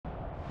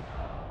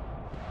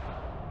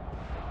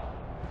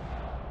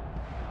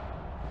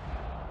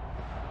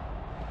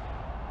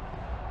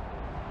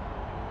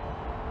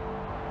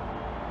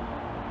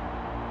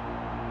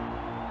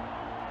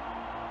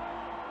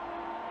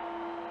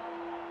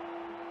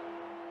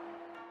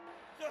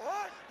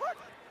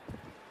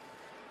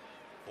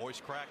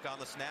Voice cracked on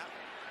the snap.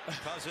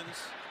 Cousins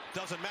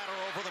doesn't matter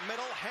over the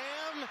middle.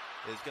 Ham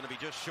is going to be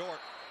just short.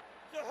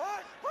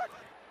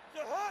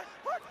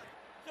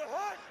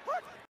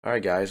 All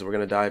right, guys, we're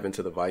going to dive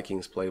into the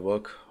Vikings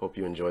playbook. Hope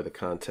you enjoy the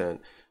content.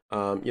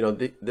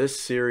 This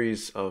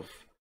series of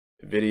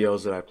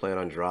videos that I plan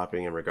on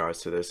dropping in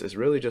regards to this is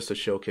really just to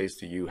showcase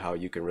to you how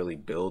you can really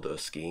build a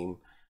scheme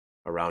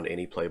around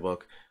any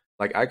playbook.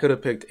 Like, I could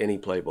have picked any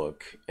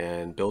playbook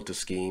and built a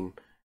scheme.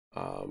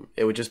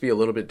 It would just be a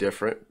little bit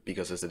different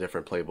because it's a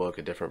different playbook,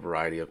 a different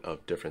variety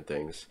of different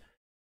things.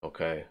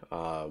 Okay.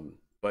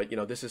 But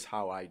this is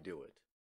how I do it.